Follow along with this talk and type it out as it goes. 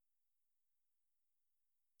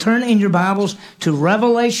Turn in your Bibles to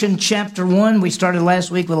Revelation chapter 1. We started last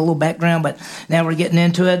week with a little background, but now we're getting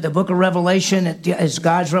into it. The book of Revelation is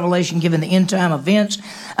God's revelation given the end time events.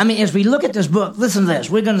 I mean, as we look at this book, listen to this.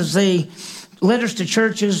 We're going to see letters to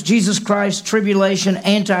churches, Jesus Christ, tribulation,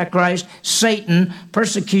 Antichrist, Satan,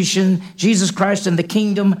 persecution, Jesus Christ and the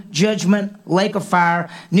kingdom, judgment, lake of fire,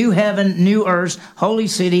 new heaven, new earth, holy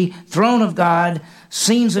city, throne of God,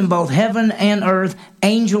 scenes in both heaven and earth,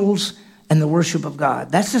 angels, and the worship of God.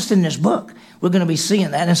 That's just in this book. We're going to be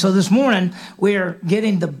seeing that. And so this morning, we're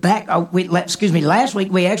getting the last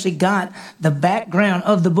week, we actually got the background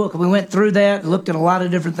of the book. We went through that, looked at a lot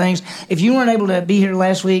of different things. If you weren't able to be here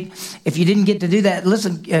last week, if you didn't get to do that,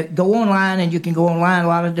 listen, go online, and you can go online a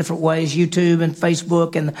lot of different ways, YouTube and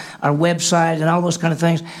Facebook and our website and all those kind of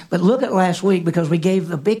things. But look at last week, because we gave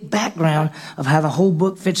the big background of how the whole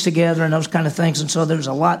book fits together and those kind of things. And so there's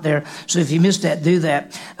a lot there. So if you missed that, do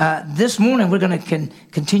that. This morning, we're going to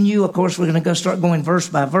continue. Of course, we're going to start going verse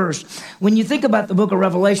by verse. When you think about the book of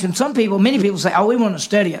Revelation, many people say, we want to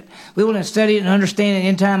study it. We want to study it and understand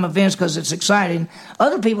end time events because it's exciting.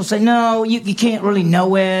 Other people say, no, you can't really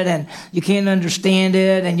know it, and you can't understand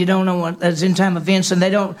it, and you don't know what is end time events, and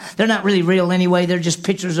they're not really real anyway. They're just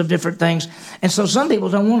pictures of different things. And so some people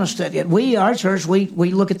don't want to study it. Our church, we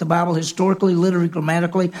look at the Bible historically, literally,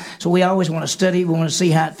 grammatically. So we always want to study. We want to see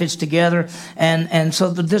how it fits together. And so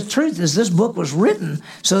the truth is, this book was written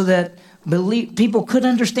so that people could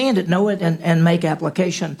understand it, know it, and make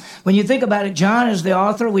application. When you think about it, John is the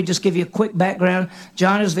author. We just give you a quick background.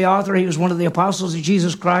 John is the author. He was one of the apostles of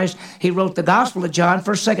Jesus Christ. He wrote the Gospel of John,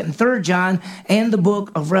 1st, 2nd, and 3rd John, and the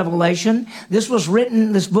book of Revelation. This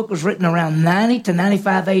book was written around 90 to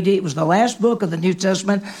 95 AD. It was the last book of the New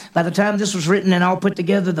Testament. By the time this was written and all put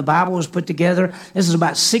together, the Bible was put together. This is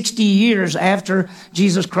about 60 years after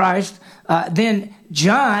Jesus Christ. Then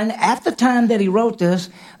John, at the time that he wrote this,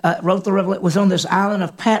 was on this island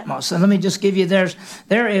of Patmos. And let me just give you,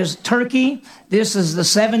 there is Turkey. This is the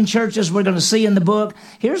 7 churches we're going to see in the book.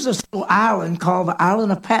 Here's this little island called the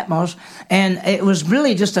island of Patmos. And it was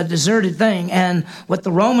really just a deserted thing. And what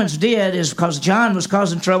the Romans did is, because John was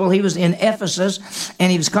causing trouble, he was in Ephesus,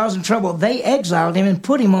 and he was causing trouble, they exiled him and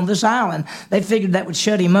put him on this island. They figured that would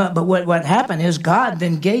shut him up. But what happened is God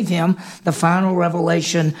then gave him the final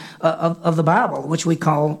revelation of the Bible, which we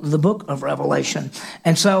call the book of Revelation.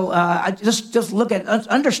 And so I just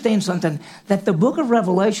understand something, that the book of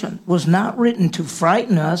Revelation was not written to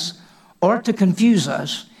frighten us or to confuse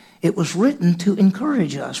us. It was written to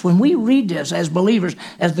encourage us. When we read this as believers,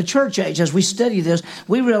 as the church age, as we study this,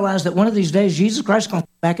 we realize that one of these days Jesus Christ is going to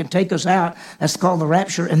come back and take us out. That's called the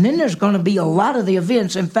rapture. And then there's going to be a lot of the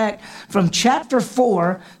events. In fact, from chapter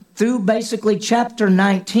 4 through basically chapter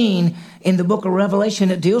 19 in the book of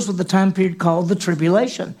Revelation, it deals with the time period called the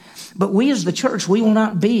tribulation. But we as the church, we will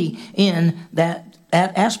not be in that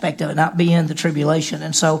aspect of it, not be in the tribulation.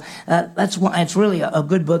 And so that's why it's really a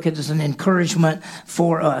good book. It is an encouragement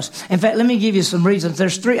for us. In fact, let me give you some reasons.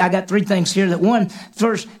 I got 3 things here.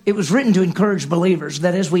 First, it was written to encourage believers,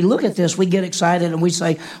 that as we look at this, we get excited and we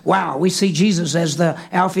say, wow, we see Jesus as the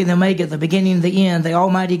Alpha and the Omega, the beginning and the end, the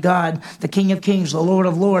Almighty God, the King of Kings, the Lord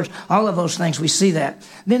of Lords, all of those things, we see that.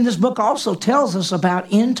 Then this book also tells us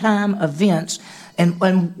about end time events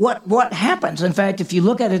and what happens. In fact, if you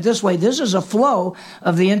look at it this way, this is a flow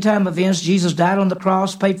of the end time events. Jesus died on the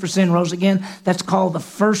cross, paid for sin, rose again. That's called the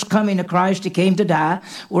first coming of Christ. He came to die.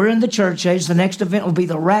 We're in the church age. The next event will be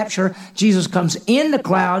the rapture. Jesus comes in the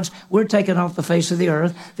clouds. We're taken off the face of the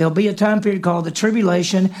earth. There'll be a time period called the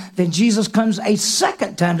tribulation. Then Jesus comes a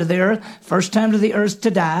second time to the earth. First time to the earth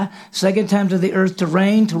to die. Second time to the earth to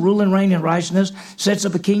reign, to rule and reign in righteousness. Sets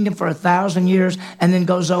up a kingdom for 1,000 years and then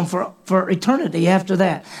goes on for eternity after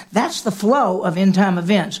that. That's the flow of end time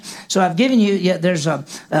events. So I've given you,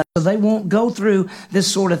 they won't go through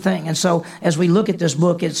this sort of thing. And so as we look at this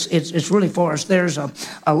book, it's really for us. There's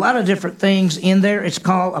a lot of different things in there. It's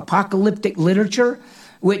called apocalyptic literature,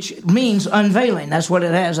 which means unveiling. That's what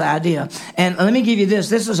it has, the idea. And let me give you this.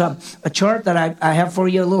 This is a chart that I have for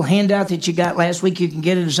you, a little handout that you got last week. You can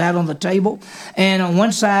get it. It's out on the table. And on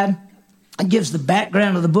one side, it gives the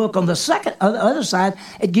background of the book. On the other side,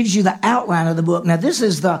 it gives you the outline of the book. Now, this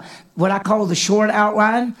is what I call the short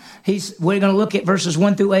outline. We're going to look at verses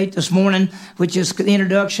 1 through 8 this morning, which is the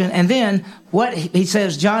introduction. And then what he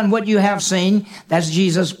says, John, what you have seen, that's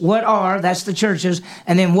Jesus. What are, that's the churches.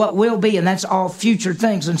 And then what will be, and that's all future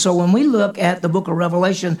things. And so when we look at the book of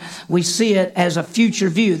Revelation, we see it as a future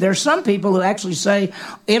view. There are some people who actually say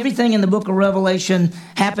everything in the book of Revelation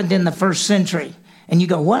happened in the 1st century. And you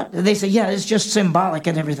go, what? They say, yeah, it's just symbolic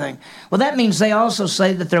and everything. Well, that means they also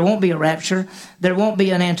say that there won't be a rapture, there won't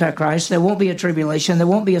be an antichrist, there won't be a tribulation, there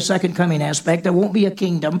won't be a second coming aspect, there won't be a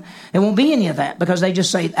kingdom, there won't be any of that, because they just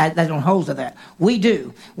say they don't hold to that. We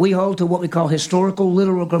do. We hold to what we call historical,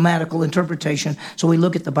 literal, grammatical interpretation. So we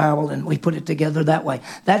look at the Bible and we put it together that way.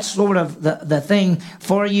 That's sort of the thing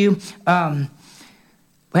for you.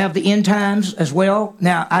 We have the end times as well.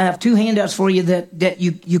 Now, I have two handouts for you that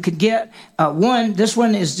you could get. This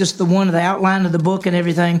one is just the one of the outline of the book and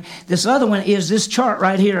everything. This other one is this chart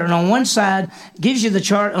right here. And on one side gives you the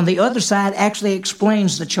chart. On the other side actually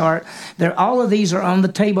explains the chart. All of these are on the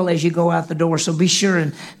table as you go out the door. So be sure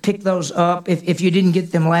and pick those up if you didn't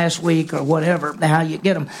get them last week or whatever, how you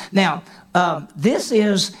get them. Now, this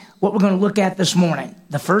is what we're going to look at this morning.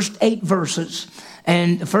 The first 8 verses.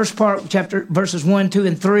 And the first part, chapter verses 1, 2,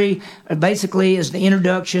 and 3, basically is the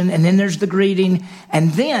introduction, and then there's the greeting.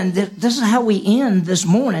 And then this is how we end this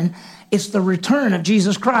morning. It's the return of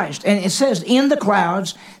Jesus Christ. And it says, in the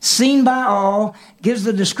clouds, seen by all, gives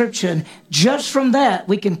the description. Just from that,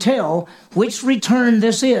 we can tell which return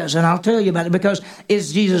this is. And I'll tell you about it, because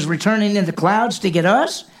is Jesus returning in the clouds to get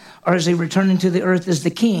us? Or is he returning to the earth as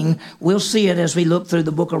the king? We'll see it as we look through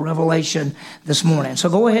the book of Revelation this morning. So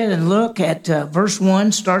go ahead and look at verse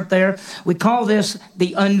 1. Start there. We call this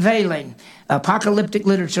the unveiling, apocalyptic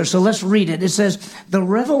literature. So let's read it. It says, the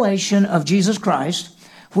revelation of Jesus Christ,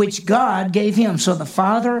 which God gave him. So the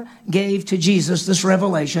Father gave to Jesus this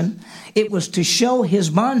revelation. It was to show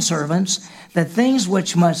his bondservants the things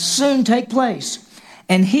which must soon take place.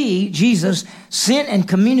 And he, Jesus, sent and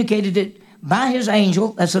communicated it by his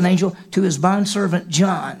angel, that's an angel, to his bondservant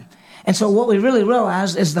John. And so what we really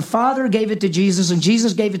realize is the Father gave it to Jesus, and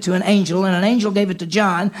Jesus gave it to an angel, and an angel gave it to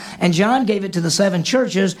John, and John gave it to the 7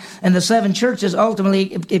 churches, and the 7 churches,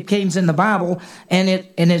 ultimately, it came in the Bible, and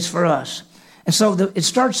it's for us. And so it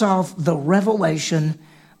starts off the revelation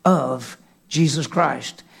of Jesus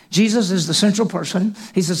Christ. Jesus is the central person.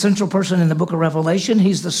 He's the central person in the book of Revelation.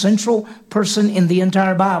 He's the central person in the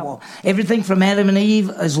entire Bible. Everything from Adam and Eve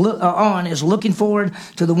is looking forward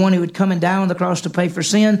to the one who would come and die on the cross to pay for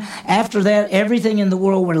sin. After that, everything in the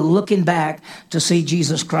world, we're looking back to see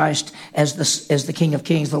Jesus Christ as the King of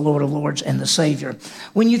Kings, the Lord of Lords, and the Savior.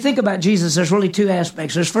 When you think about Jesus, there's really 2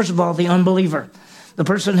 aspects. There's, first of all, the unbeliever. The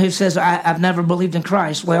person who says, I've never believed in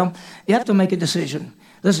Christ. Well, you have to make a decision.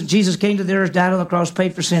 Listen, Jesus came to the earth, died on the cross,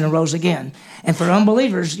 paid for sin, and rose again. And for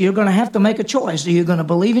unbelievers, you're going to have to make a choice. Are you going to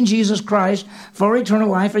believe in Jesus Christ for eternal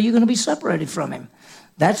life, or are you going to be separated from him?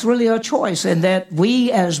 That's really a choice. And that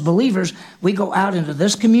we as believers, we go out into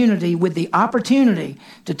this community with the opportunity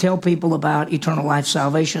to tell people about eternal life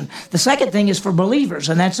salvation. The second thing is for believers,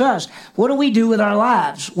 and that's us. What do we do with our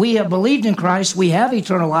lives? We have believed in Christ. We have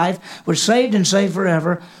eternal life. We're saved and saved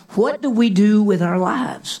forever. What do we do with our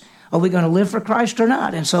lives? Are we going to live for Christ or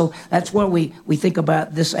not? And so that's where we think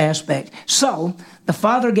about this aspect. So the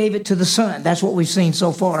Father gave it to the Son. That's what we've seen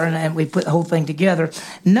so far, and we put the whole thing together.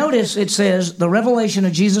 Notice it says the revelation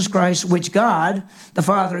of Jesus Christ, which God, the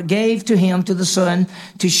Father, gave to him, to the Son,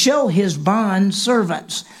 to show his bond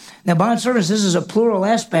servants. Now, bond servants, this is a plural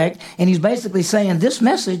aspect, and he's basically saying this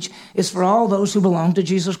message is for all those who belong to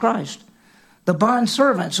Jesus Christ. The bond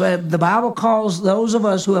servants, the Bible calls those of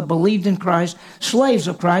us who have believed in Christ slaves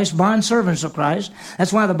of Christ, bond servants of Christ.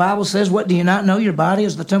 That's why the Bible says, what, do you not know your body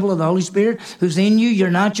is the temple of the Holy Spirit who's in you?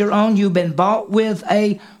 You're not your own. You've been bought with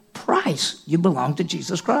a price. You belong to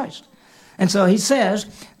Jesus Christ. And so he says,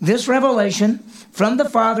 this revelation from the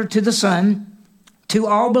Father to the Son to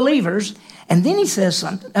all believers. And then he says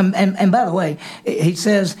something, and by the way, he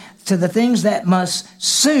says to the things that must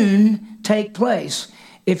soon take place.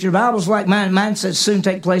 If your Bible's like mine says soon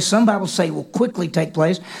take place. Some Bibles say will quickly take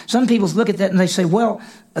place. Some people look at that and they say, well,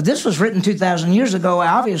 this was written 2,000 years ago.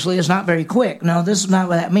 Obviously, it's not very quick. No, this is not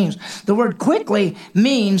what that means. The word quickly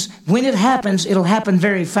means when it happens, it'll happen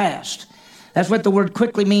very fast. That's what the word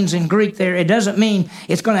quickly means in Greek there. It doesn't mean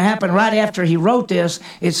it's going to happen right after he wrote this.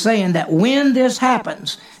 It's saying that when this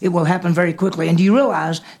happens, it will happen very quickly. And do you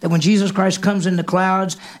realize that when Jesus Christ comes in the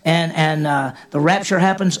clouds and the rapture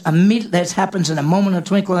happens, immediately that happens in a moment of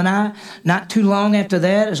twinkle of an eye? Not too long after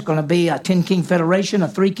that, it's going to be a 10-king federation, a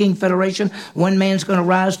 3-king federation. One man's going to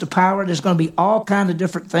rise to power. There's going to be all kinds of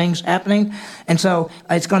different things happening. And so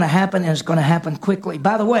it's going to happen, and it's going to happen quickly.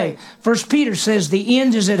 By the way, 1 Peter says the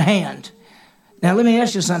end is at hand. Now, let me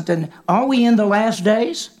ask you something. Are we in the last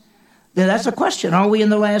days? That's a question. Are we in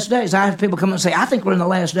the last days? I have people come and say, I think we're in the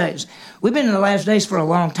last days. We've been in the last days for a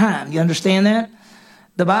long time. You understand that?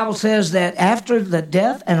 The Bible says that after the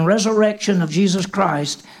death and resurrection of Jesus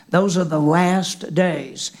Christ, those are the last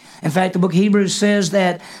days. In fact, the book of Hebrews says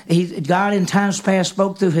that God in times past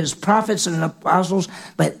spoke through his prophets and apostles,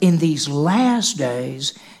 but in these last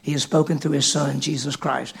days, he has spoken through his Son, Jesus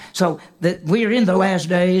Christ. So that we are in the last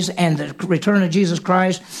days, and the return of Jesus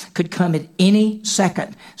Christ could come at any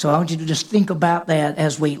second. So I want you to just think about that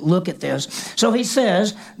as we look at this. So he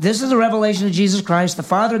says, this is the revelation of Jesus Christ. The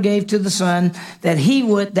Father gave to the Son that he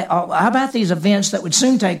would, how about these events that would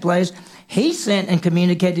soon take place? He sent and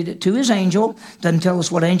communicated it to his angel. Doesn't tell us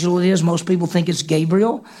what angel it is. Most people think it's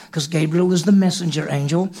Gabriel, because Gabriel is the messenger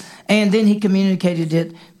angel. And then he communicated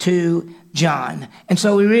it to John. And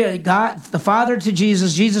so we really got the Father to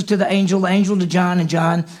Jesus, Jesus to the angel to John, and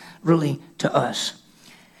John really to us.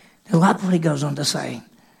 Now, look what he goes on to say.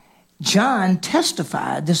 John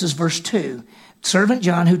testified, this is verse 2, servant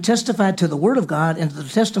John, who testified to the word of God and to the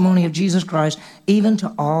testimony of Jesus Christ, even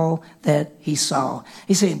to all that he saw.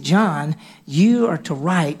 He said, John, you are to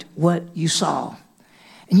write what you saw.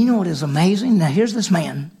 And you know what is amazing? Now, here's this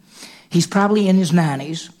man. He's probably in his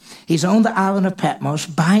 90s. He's on the island of Patmos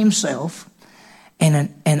by himself,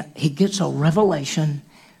 and he gets a revelation,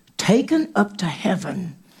 taken up to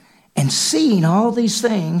heaven, and seeing all these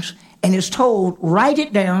things, and is told, write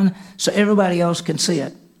it down so everybody else can see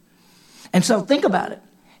it. And so think about it.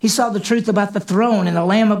 He saw the truth about the throne and the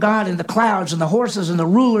Lamb of God and the clouds and the horses and the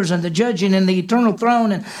rulers and the judging and the eternal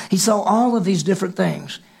throne. And he saw all of these different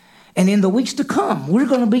things. And in the weeks to come, we're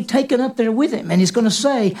going to be taken up there with him. And he's going to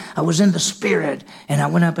say, I was in the Spirit and I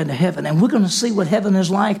went up into heaven. And we're going to see what heaven is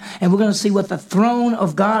like. And we're going to see what the throne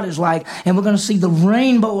of God is like. And we're going to see the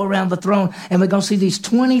rainbow around the throne. And we're going to see these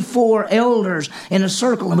 24 elders in a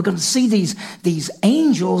circle. And we're going to see these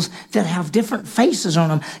angels that have different faces on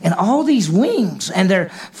them and all these wings. And they're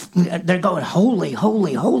going, holy,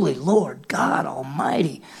 holy, holy Lord God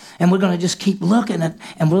Almighty. And we're going to just keep looking at,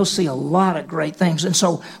 and we'll see a lot of great things. And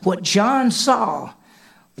so what John saw,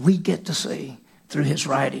 we get to see through his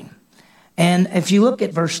writing. And if you look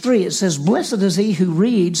at verse 3, it says, blessed is he who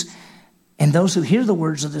reads and those who hear the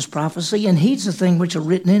words of this prophecy and heeds the thing which are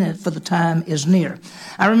written in it, for the time is near.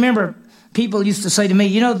 I remember people used to say to me,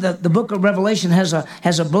 you know, the book of Revelation has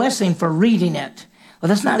a blessing for reading it. Well,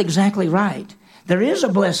 that's not exactly right. There is a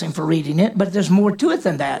blessing for reading it, but there's more to it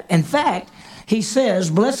than that. In fact, he says,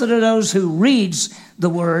 blessed are those who reads the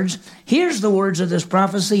words, hears the words of this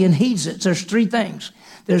prophecy, and heeds it. There's three things.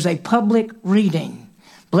 There's a public reading.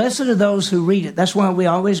 Blessed are those who read it. That's why we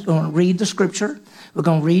always going to read the scripture. We're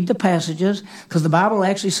going to read the passages, because the Bible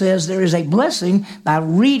actually says there is a blessing by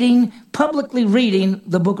publicly reading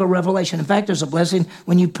the book of Revelation. In fact, there's a blessing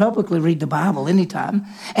when you publicly read the Bible anytime.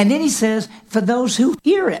 And then he says, for those who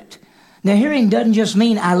hear it. Now, hearing doesn't just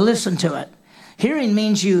mean I listen to it. Hearing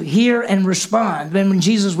means you hear and respond. When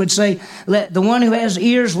Jesus would say, let the one who has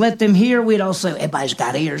ears, let them hear, we'd all say, everybody's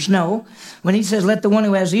got ears. No. When he says, let the one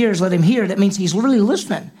who has ears, let him hear, that means he's really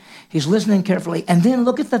listening. He's listening carefully. And then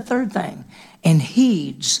look at the third thing, and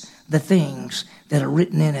heeds the things that are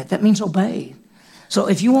written in it. That means obey. So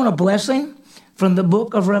if you want a blessing from the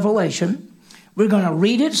book of Revelation, we're going to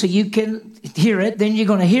read it so you can hear it. Then you're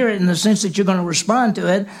going to hear it in the sense that you're going to respond to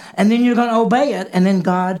it. And then you're going to obey it. And then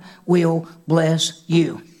God will bless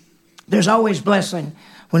you. There's always blessing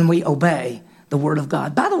when we obey the word of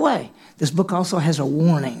God. By the way, this book also has a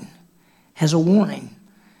warning.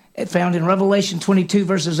 It found in Revelation 22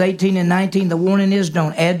 verses 18 and 19. The warning is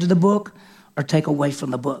don't add to the book or take away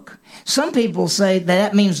from the book. Some people say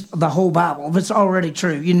that means the whole Bible, but it's already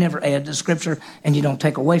true. You never add to Scripture and you don't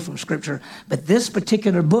take away from Scripture. But this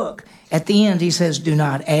particular book, at the end, he says, do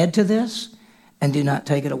not add to this and do not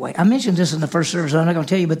take it away. I mentioned this in the first service. I'm not going to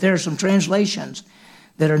tell you, but there are some translations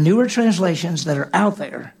that are newer translations that are out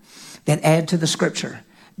there that add to the Scripture.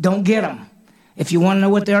 Don't get them. If you want to know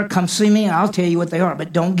what they are, come see me and I'll tell you what they are.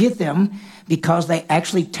 But don't get them, because they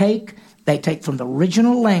actually take from the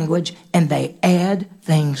original language and they add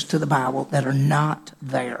things to the Bible that are not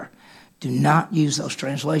there. Do not use those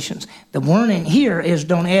translations. The warning here is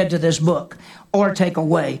don't add to this book or take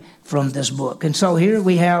away from this book. And so here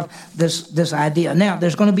we have this idea. Now,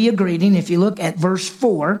 there's going to be a greeting. If you look at verse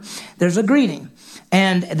 4, there's a greeting.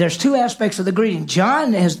 And there's two aspects of the greeting.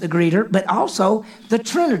 John is the greeter, but also the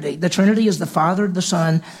Trinity. The Trinity is the Father, the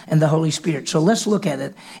Son, and the Holy Spirit. So let's look at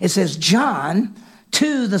it. It says, John,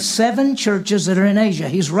 to the 7 churches that are in Asia.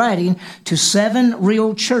 He's writing to 7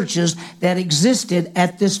 real churches that existed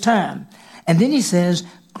at this time. And then he says,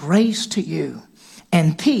 grace to you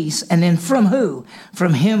and peace. And then from who?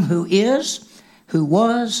 From him who is, who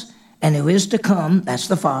was, and who is to come. That's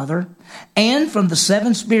the Father. And from the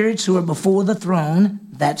 7 spirits who are before the throne.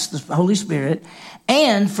 that's the Holy Spirit,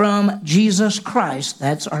 and from Jesus Christ,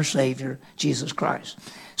 that's our Savior, Jesus Christ.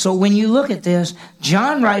 So when you look at this,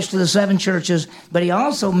 John writes to the 7 churches, but he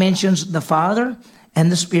also mentions the Father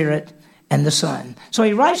and the Spirit and the Son. So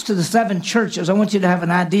he writes to the 7 churches. I want you to have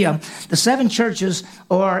an idea. The 7 churches,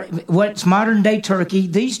 or what's modern-day Turkey,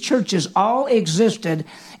 these churches all existed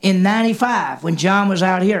in 95 when John was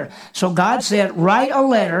out here. So God said, write a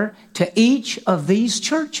letter to each of these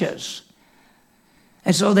churches.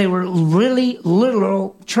 And so they were really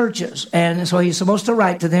literal churches. And so he's supposed to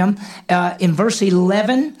write to them. In verse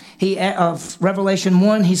 11 of Revelation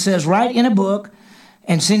 1, he says, write in a book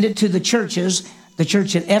and send it to the churches, the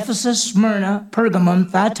church at Ephesus, Smyrna, Pergamum,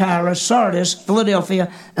 Thyatira, Sardis,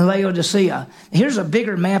 Philadelphia, and Laodicea. Here's a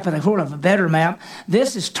bigger map and a sort of a better map.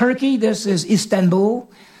 This is Turkey. This is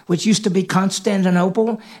Istanbul, which used to be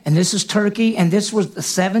Constantinople, and this is Turkey, and this was the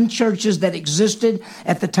 7 churches that existed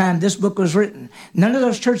at the time this book was written. None of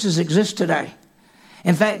those churches exist today.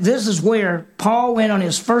 In fact, this is where Paul went on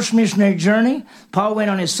his first missionary journey. Paul went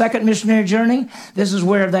on his second missionary journey. This is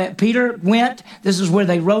where Peter went. This is where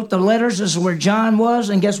they wrote the letters. This is where John was,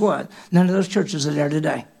 and guess what? None of those churches are there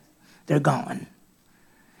today. They're gone.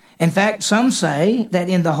 In fact, some say that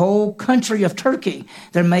in the whole country of Turkey,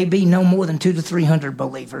 there may be no more than 200 to 300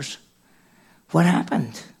 believers. What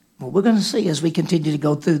happened? Well, we're going to see as we continue to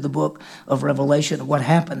go through the book of Revelation what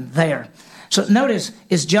happened there. So notice,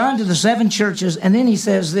 it's John to the 7 churches, and then he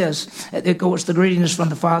says this. Of course, the greeting is from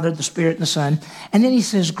the Father, the Spirit, and the Son. And then he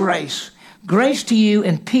says, grace. Grace to you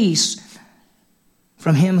and peace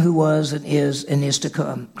from him who was and is to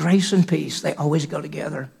come. Grace and peace, they always go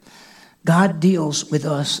together. God deals with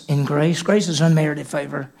us in grace. Grace is unmerited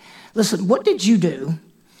favor. Listen, what did you do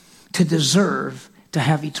to deserve to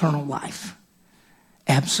have eternal life?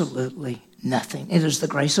 Absolutely nothing. It is the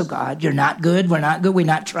grace of God. You're not good. We're not good. We're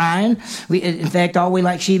not trying. In fact, all we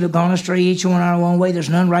like sheep have gone astray, each one our own way. There's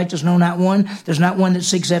none righteous, no, not one. There's not one that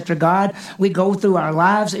seeks after God. We go through our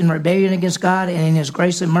lives in rebellion against God, and in his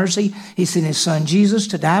grace and mercy, he sent his son Jesus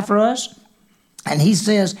to die for us. And he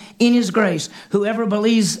says, in his grace, whoever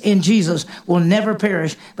believes in Jesus will never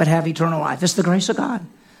perish, but have eternal life. It's the grace of God.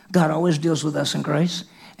 God always deals with us in grace.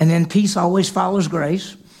 And then peace always follows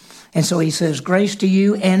grace. And so he says, grace to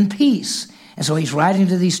you and peace. And so he's writing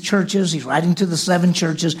to these churches. He's writing to the 7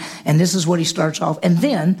 churches. And this is what he starts off. And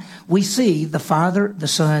then we see the Father, the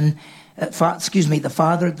Son, the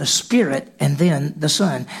Father, the Spirit, and then the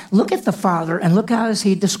Son. Look at the Father and look how is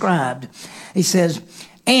he described. He says,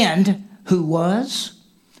 and who was,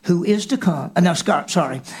 who is to come. And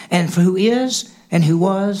who is, and who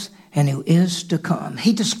was, and who is to come.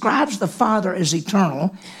 He describes the Father as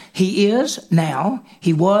eternal. He is now,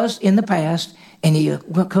 he was in the past, and he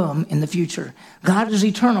will come in the future. God is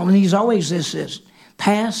eternal, and he's always existed.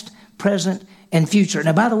 Past, present, and future.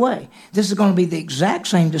 Now, by the way, this is going to be the exact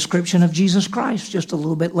same description of Jesus Christ just a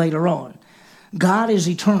little bit later on. God is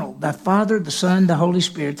eternal. The Father, the Son, the Holy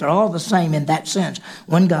Spirit, they're all the same in that sense.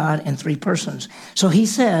 One God in 3 persons. So he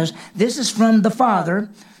says, this is from the Father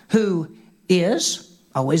who is,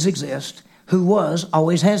 always exists, who was,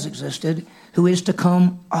 always has existed, who is to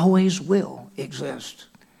come, always will exist.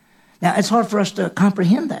 Now, it's hard for us to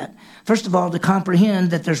comprehend that. First of all, to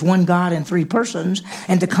comprehend that there's one God in 3 persons,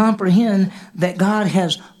 and to comprehend that God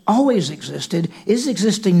has always existed, is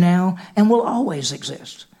existing now, and will always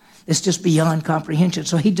exist. It's just beyond comprehension.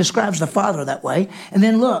 So he describes the Father that way. And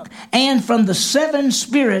then look, and from the 7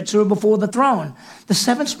 spirits who are before the throne. The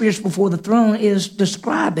 7 spirits before the throne is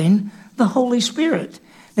describing the Holy Spirit.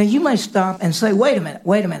 Now you may stop and say, wait a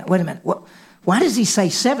minute. Why does he say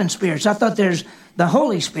 7 spirits? I thought there's the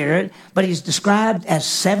Holy Spirit, but he's described as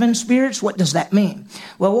 7 spirits. What does that mean?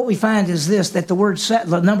 Well, what we find is this, that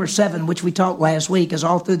the number 7, which we talked last week, is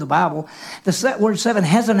all through the Bible. The word 7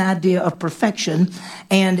 has an idea of perfection,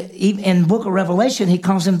 and in the book of Revelation, he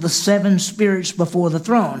calls them the 7 spirits before the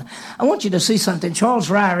throne. I want you to see something. Charles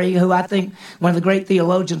Ryrie, who I think one of the great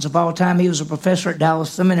theologians of all time, he was a professor at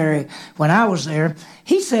Dallas Seminary when I was there,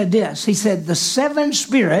 he said this. He said, the 7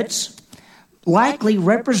 spirits likely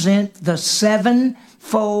represent the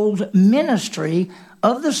 7-fold ministry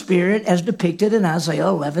of the Spirit as depicted in Isaiah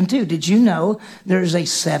 11:2. Did you know there's a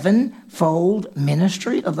 7-fold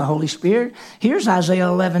ministry of the Holy Spirit? Here's Isaiah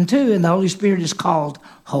 11:2, and the Holy Spirit is called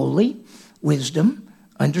holy, wisdom,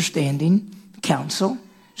 understanding, counsel,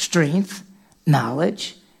 strength,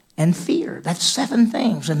 knowledge, and fear. That's 7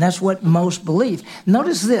 things, and that's what most believe.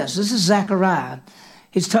 Notice this. This is Zechariah.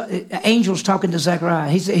 Angels talking to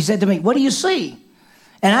Zechariah. He said to me, what do you see?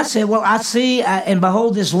 And I said, well, I see and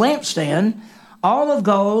behold this lampstand, all of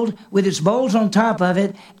gold with its bowls on top of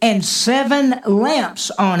it, and 7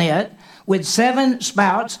 lamps on it, with 7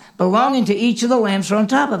 spouts belonging to each of the lamps on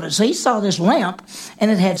top of it. So he saw this lamp,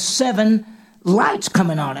 and it had 7 lights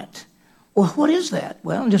coming on it. Well, what is that?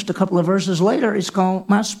 Well, just a couple of verses later, it's called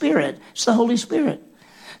my Spirit. It's the Holy Spirit.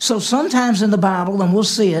 So sometimes in the Bible, and we'll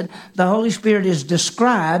see it, the Holy Spirit is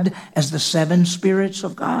described as the 7 spirits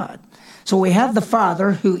of God. So we have the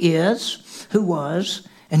Father who is, who was,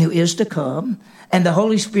 and who is to come, and the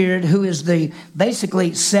Holy Spirit who is the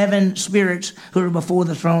basically 7 spirits who are before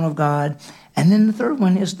the throne of God. And then the third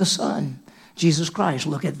one is the Son, Jesus Christ.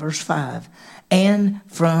 Look at verse 5. And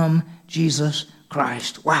from Jesus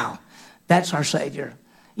Christ. Wow, that's our Savior.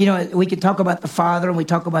 You know, we can talk about the Father and we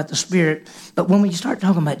talk about the Spirit, but when we start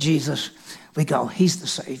talking about Jesus, we go, he's the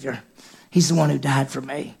Savior. He's the one who died for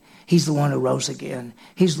me. He's the one who rose again.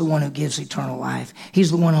 He's the one who gives eternal life. He's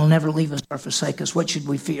the one who'll never leave us or forsake us. What should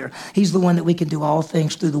we fear? He's the one that we can do all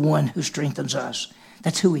things through the one who strengthens us.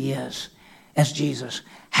 That's who he is, as Jesus.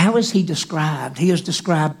 How is he described? He is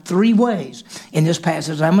described 3 ways in this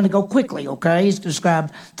passage. I'm going to go quickly, okay? He's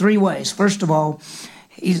described 3 ways. First of all,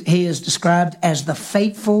 he is described as the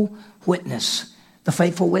faithful witness. The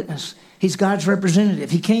faithful witness. He's God's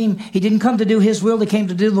representative. He didn't come to do his will. He came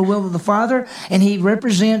to do the will of the Father, and he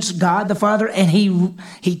represents God the Father, and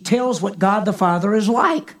he tells what God the Father is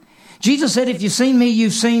like. Jesus said, if you've seen me,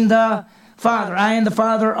 you've seen the Father. I and the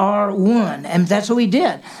Father are one. And that's what he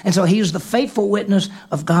did. And so he is the faithful witness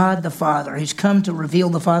of God the Father. He's come to reveal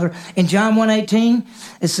the Father. In John 1:18,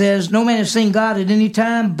 it says, no man has seen God at any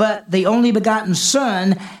time, but the only begotten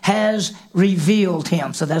Son has revealed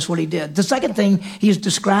him. So that's what he did. The second thing, he is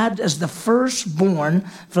described as the firstborn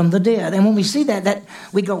from the dead. And when we see that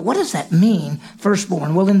we go, what does that mean,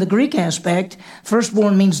 firstborn? Well, in the Greek aspect,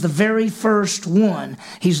 firstborn means the very first one.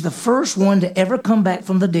 He's the first one to ever come back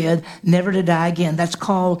from the dead, never to die again. That's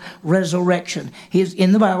called resurrection. He is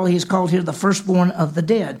in the Bible, he is called here the firstborn of the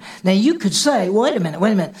dead. Now you could say, wait a minute.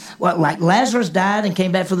 Well, like Lazarus died and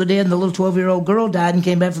came back from the dead, and the little 12-year-old girl died and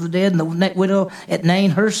came back from the dead, and the widow at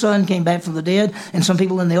Nain, her son came back from the dead, and some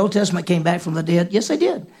people in the Old Testament came back from the dead. Yes, they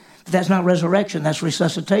did. But that's not resurrection, that's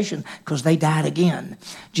resuscitation, because they died again.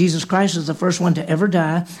 Jesus Christ is the first one to ever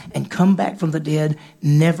die and come back from the dead,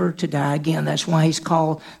 never to die again. That's why he's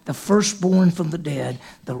called the firstborn from the dead,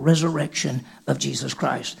 the resurrection of Jesus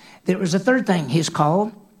Christ. There is a third thing he's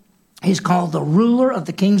called. He's called the ruler of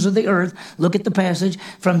the kings of the earth. Look at the passage.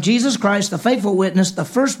 From Jesus Christ, the faithful witness, the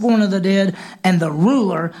firstborn of the dead, and the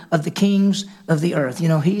ruler of the kings of the earth. You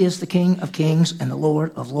know, he is the King of kings and the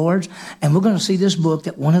Lord of lords. And we're going to see this book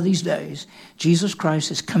that one of these days, Jesus Christ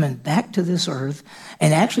is coming back to this earth.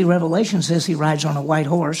 And actually, Revelation says he rides on a white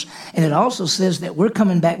horse. And it also says that we're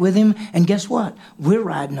coming back with him. And guess what? We're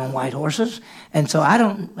riding on white horses. And so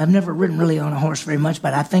I've never ridden really on a horse very much,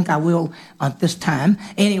 but I think I will on this time.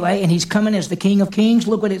 Anyway, and he's coming as the King of Kings.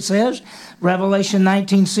 Look what it says. Revelation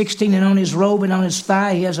 19:16, and on his robe and on his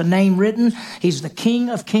thigh he has a name written. He's the King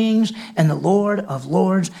of Kings and the Lord of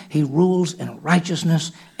Lords. He rules in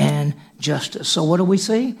righteousness and justice. So what do we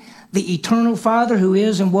see? The eternal Father who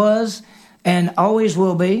is and was and always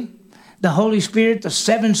will be. The Holy Spirit, the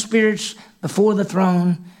 7 spirits before the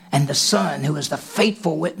throne, and the Son who is the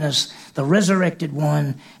faithful witness, the resurrected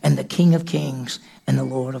one, and the King of Kings and the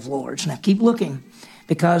Lord of Lords. Now keep looking,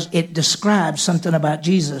 because it describes something about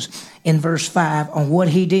Jesus in verse 5 on what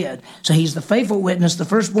he did. So he's the faithful witness, the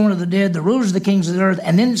firstborn of the dead, the rulers of the kings of the earth.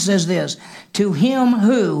 And then it says this, to him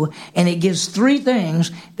who, and it gives 3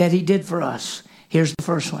 things that he did for us. Here's the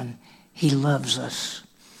first one. He loves us.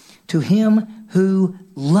 To him who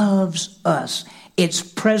loves us. It's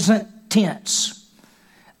present tense.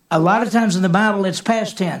 A lot of times in the Bible, it's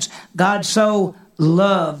past tense. God so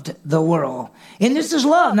loved the world. And this is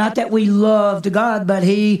love, not that we loved God, but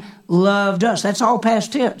he loved us. That's all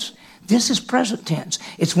past tense. This is present tense.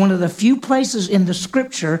 It's one of the few places in the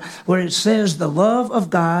scripture where it says the love of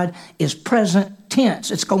God is present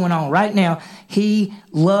tense. It's going on right now. He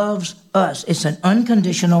loves us. It's an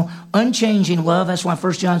unconditional, unchanging love. That's why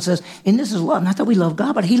 1 John says, and this is love, not that we love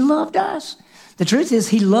God, but he loved us. The truth is,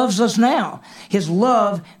 he loves us now. His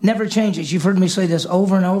love never changes. You've heard me say this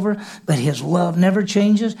over and over, but his love never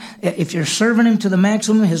changes. If you're serving him to the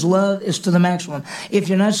maximum, his love is to the maximum. If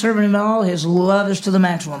you're not serving him at all, his love is to the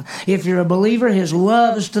maximum. If you're a believer, his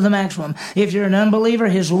love is to the maximum. If you're an unbeliever,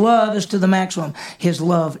 his love is to the maximum. His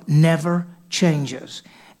love never changes,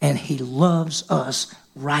 and he loves us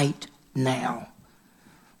right now.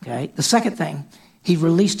 Okay? The second thing, He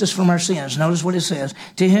released us from our sins. Notice what it says.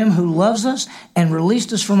 To him who loves us and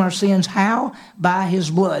released us from our sins. How? By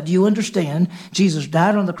his blood. You understand, Jesus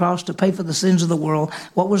died on the cross to pay for the sins of the world.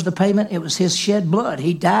 What was the payment? It was his shed blood.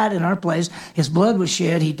 He died in our place. His blood was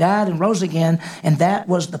shed. He died and rose again. And that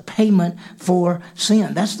was the payment for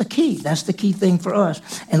sin. That's the key. That's the key thing for us.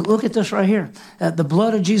 And look at this right here. The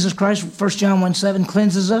blood of Jesus Christ, 1 John 1:7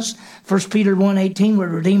 cleanses us. 1 Peter 1:18, we're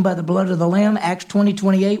redeemed by the blood of the Lamb. Acts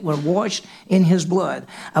 20:28, we're washed in his blood.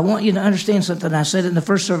 I want you to understand something. I said it in the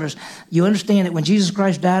first service. You understand that when Jesus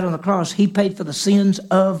Christ died on the cross, he paid for the sins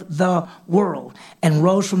of the world and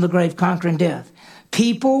rose from the grave, conquering death.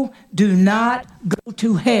 People do not go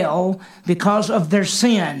to hell because of their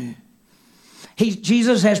sin.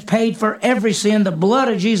 Jesus has paid for every sin. The blood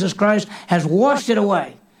of Jesus Christ has washed it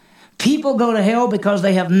away. People go to hell because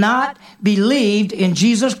they have not believed in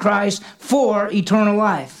Jesus Christ for eternal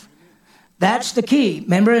life. That's the key.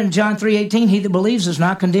 Remember in John 3:18, he that believes is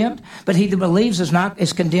not condemned, but he that believes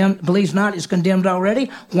is condemned, believes not is condemned already.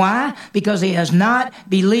 Why? Because he has not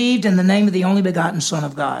believed in the name of the only begotten Son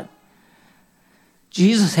of God.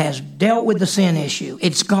 Jesus has dealt with the sin issue.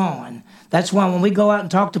 It's gone. That's why when we go out and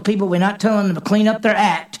talk to people, we're not telling them to clean up their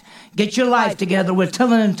act. Get your life together. We're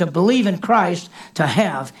telling them to believe in Christ to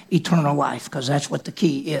have eternal life, because that's what the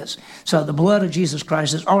key is. So the blood of Jesus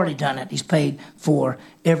Christ has already done it. He's paid for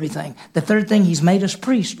everything. The third thing, he's made us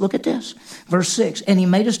priests. Look at this. Verse 6, and he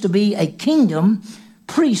made us to be a kingdom,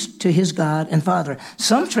 priest to his God and Father.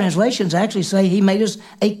 Some translations actually say he made us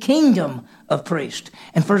a kingdom of priests.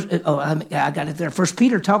 And I got it there. 1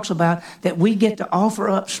 Peter talks about that we get to offer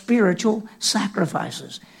up spiritual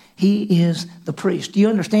sacrifices. He is the priest. Do you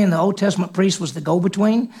understand the Old Testament priest was the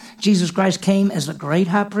go-between? Jesus Christ came as a great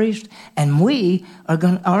high priest, and we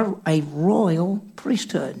are a royal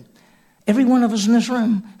priesthood. Every one of us in this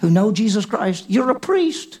room who know Jesus Christ, you're a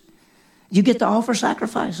priest. You get to offer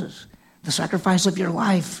sacrifices, the sacrifice of your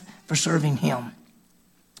life for serving him.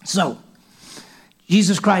 So,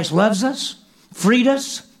 Jesus Christ loves us, freed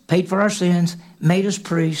us, paid for our sins, made us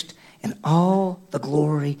priest, and all the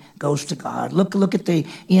glory goes to God. Look at the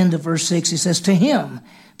end of verse 6. He says, to him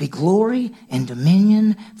be glory and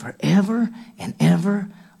dominion forever and ever.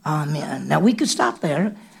 Amen. Now, we could stop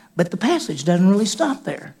there, but the passage doesn't really stop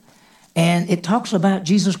there. And it talks about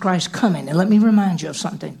Jesus Christ coming. And let me remind you of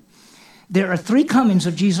something. There are three comings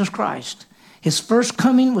of Jesus Christ. His first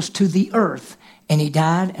coming was to the earth, and he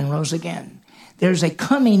died and rose again. There's a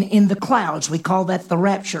coming in the clouds. We call that the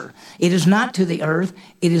rapture. It is not to the earth.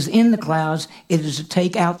 It is in the clouds. It is to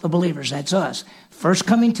take out the believers. That's us. First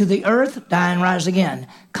coming to the earth, die and rise again.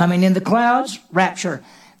 Coming in the clouds, rapture.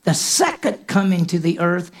 The second coming to the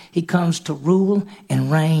earth, he comes to rule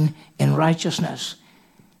and reign in righteousness.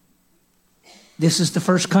 This is the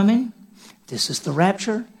first coming. This is the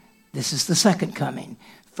rapture. This is the second coming.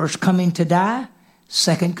 First coming to die,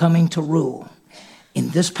 second coming to rule. In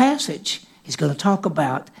this passage, he's going to talk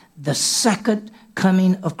about the second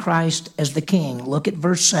coming of Christ as the King. Look at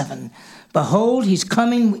verse 7. Behold, he's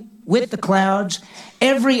coming with the clouds.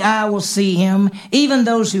 Every eye will see him, even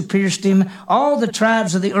those who pierced him. All the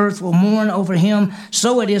tribes of the earth will mourn over him.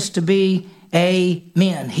 So it is to be.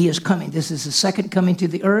 Amen. He is coming. This is the second coming to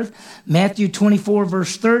the earth. Matthew 24,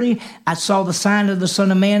 verse 30. I saw the sign of the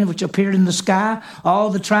Son of Man which appeared in the sky. All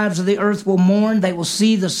the tribes of the earth will mourn. They will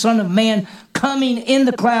see the Son of Man coming in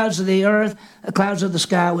the clouds of the earth, the clouds of the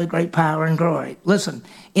sky with great power and glory. Listen,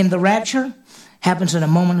 in the rapture, happens in a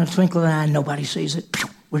moment of twinkling of an eye. Nobody sees it.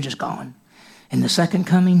 We're just gone. In the second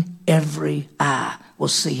coming, every eye will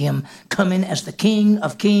see him coming as the King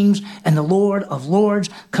of kings and the Lord of lords,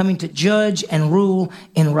 coming to judge and rule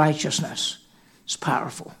in righteousness. It's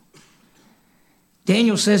powerful.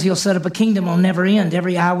 Daniel says he'll set up a kingdom will never end.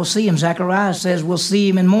 Every eye will see him. Zechariah says we'll see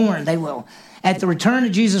him and mourn. They will. At the return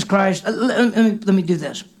of Jesus Christ, let me do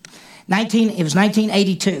this. It was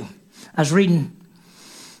 1982. I was reading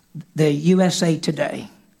the USA Today.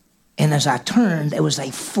 And as I turned, there was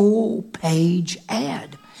a full-page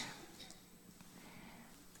ad.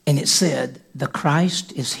 And it said, the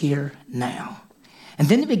Christ is here now. And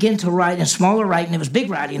then it began to write in smaller writing. It was big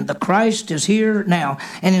writing. The Christ is here now.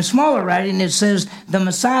 And in smaller writing, it says, the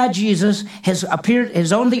Messiah Jesus has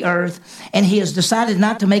on the earth, and he has decided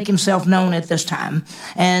not to make himself known at this time,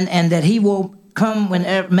 and that he will come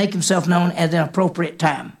make himself known at an appropriate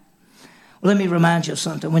time. Well, let me remind you of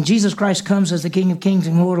something. When Jesus Christ comes as the King of kings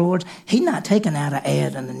and Lord of lords, he's not taking out an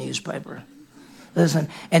ad in the newspaper. Listen,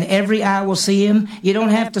 and every eye will see him. You don't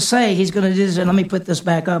have to say he's going to do this. And let me put this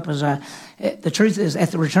back up. The truth is, at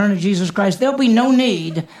the return of Jesus Christ, there'll be no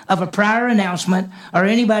need of a prior announcement or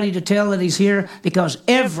anybody to tell that he's here, because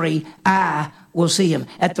every eye will see him.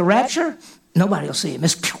 At the rapture, Nobody will see him.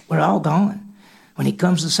 We're all gone. When he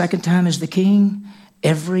comes the second time as the king,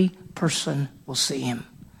 every person will see him.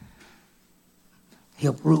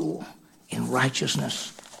 He'll rule in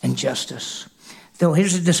righteousness and justice. So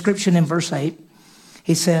here's a description in verse 8.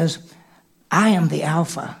 He says, I am the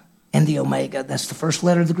Alpha and the Omega. That's the first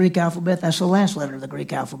letter of the Greek alphabet. That's the last letter of the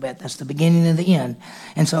Greek alphabet. That's the beginning and the end.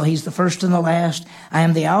 And so he's the first and the last. I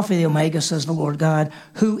am the Alpha and the Omega, says the Lord God,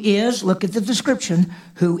 who is, look at the description,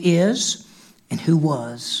 who is and who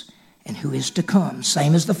was and who is to come.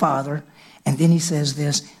 Same as the Father. And then he says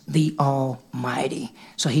this, the Almighty.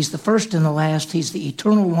 So he's the first and the last. He's the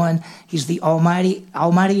eternal one. He's the Almighty.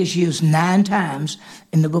 Almighty is used 9 times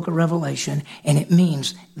in the book of Revelation, and it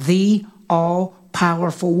means the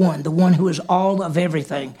all-powerful one, the one who is all of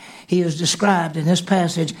everything. He is described in this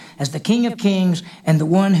passage as the King of Kings and the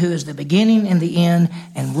one who is the beginning and the end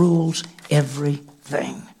and rules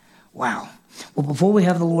everything. Wow. Well, before we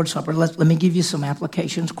have the Lord's Supper, let me give you some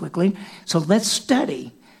applications quickly. So let's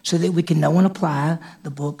study so that we can know and apply the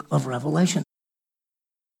book of Revelation.